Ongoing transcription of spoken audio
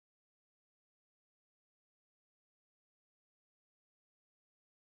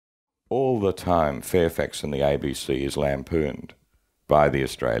all the time Fairfax and the ABC is lampooned by the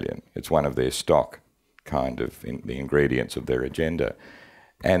Australian. It's one of their stock kind of the ingredients of their agenda.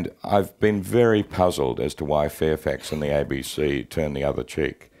 And I've been very puzzled as to why Fairfax and the ABC turn the other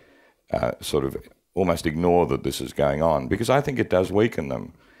cheek, sort of almost ignore that this is going on, because I think it does weaken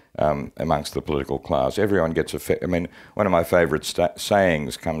them amongst the political class. Everyone gets I mean, one of my favourite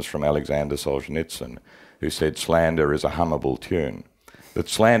sayings comes from Alexander Solzhenitsyn, who said slander is a hummable tune, that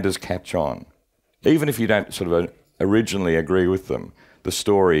slanders catch on. Even if you don't sort of originally agree with them, the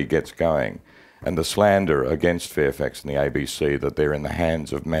story gets going. And the slander against Fairfax and the ABC, that they're in the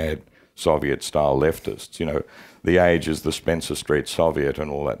hands of mad Soviet-style leftists, you know, the Age is the Spencer Street Soviet and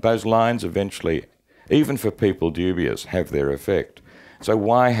all that. Those lines eventually, even for people dubious, have their effect. So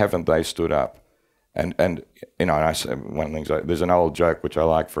why haven't they stood up? And you know, I say one of the things, there's an old joke which I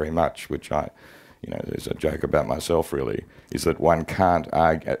like very much, which there's a joke about myself really, is that one can't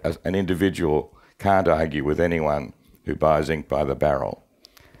argue, an individual can't argue with anyone who buys ink by the barrel.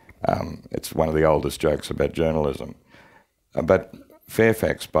 It's one of the oldest jokes about journalism. But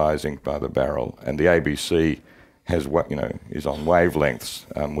Fairfax buys ink by the barrel, and the ABC has is on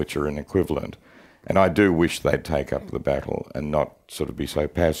wavelengths which are an equivalent. And I do wish they'd take up the battle and not sort of be so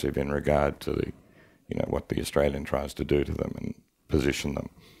passive in regard to the, what the Australian tries to do to them and position them.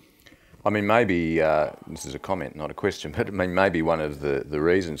 I mean, maybe, this is a comment, not a question, but I mean, maybe one of the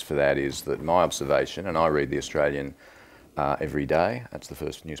reasons for that is that my observation, and I read the Australian every day, that's the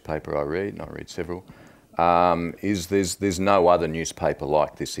first newspaper I read, and I read several, is there's no other newspaper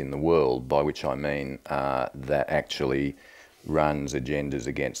like this in the world, by which I mean that actually runs agendas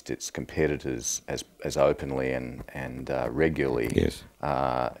against its competitors as openly and regularly yes.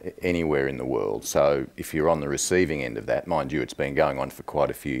 Anywhere in the world. So if you're on the receiving end of that, mind you, it's been going on for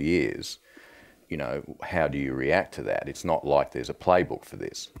quite a few years, how do you react to that? It's not like there's a playbook for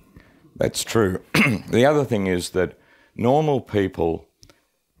this. That's true. The other thing is that normal people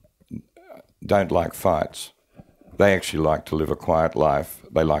don't like fights. They actually like to live a quiet life.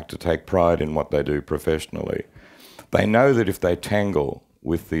 They like to take pride in what they do professionally. They know that if they tangle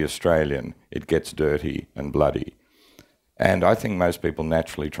with the Australian, it gets dirty and bloody. And I think most people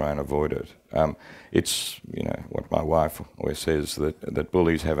naturally try and avoid it. It's, what my wife always says, that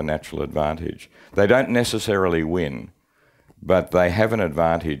bullies have a natural advantage. They don't necessarily win, but they have an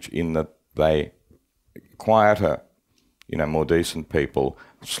advantage in that they, quieter, more decent people,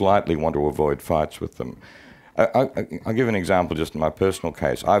 slightly want to avoid fights with them. I'll give an example just in my personal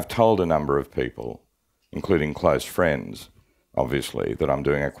case. I've told a number of people, including close friends, obviously, that I'm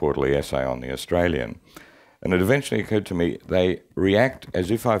doing a quarterly essay on the Australian. And it eventually occurred to me they react as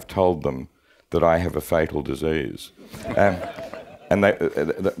if I've told them that I have a fatal disease. And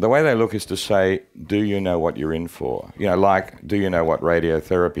the way they look is to say, do you know what you're in for? Like, do you know what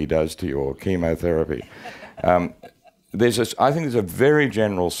radiotherapy does to you, or chemotherapy? I think there's a very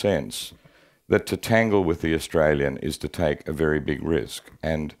general sense that to tangle with the Australian is to take a very big risk,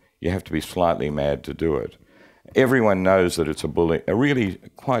 and you have to be slightly mad to do it. Everyone knows that it's a really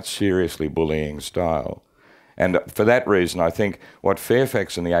quite seriously bullying style. And for that reason, I think what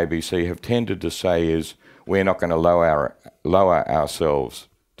Fairfax and the ABC have tended to say is we're not going to lower ourselves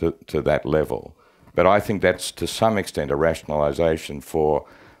to that level. But I think that's to some extent a rationalisation for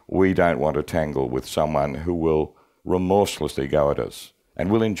we don't want to tangle with someone who will remorselessly go at us and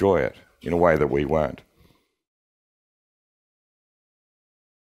will enjoy it in a way that we won't.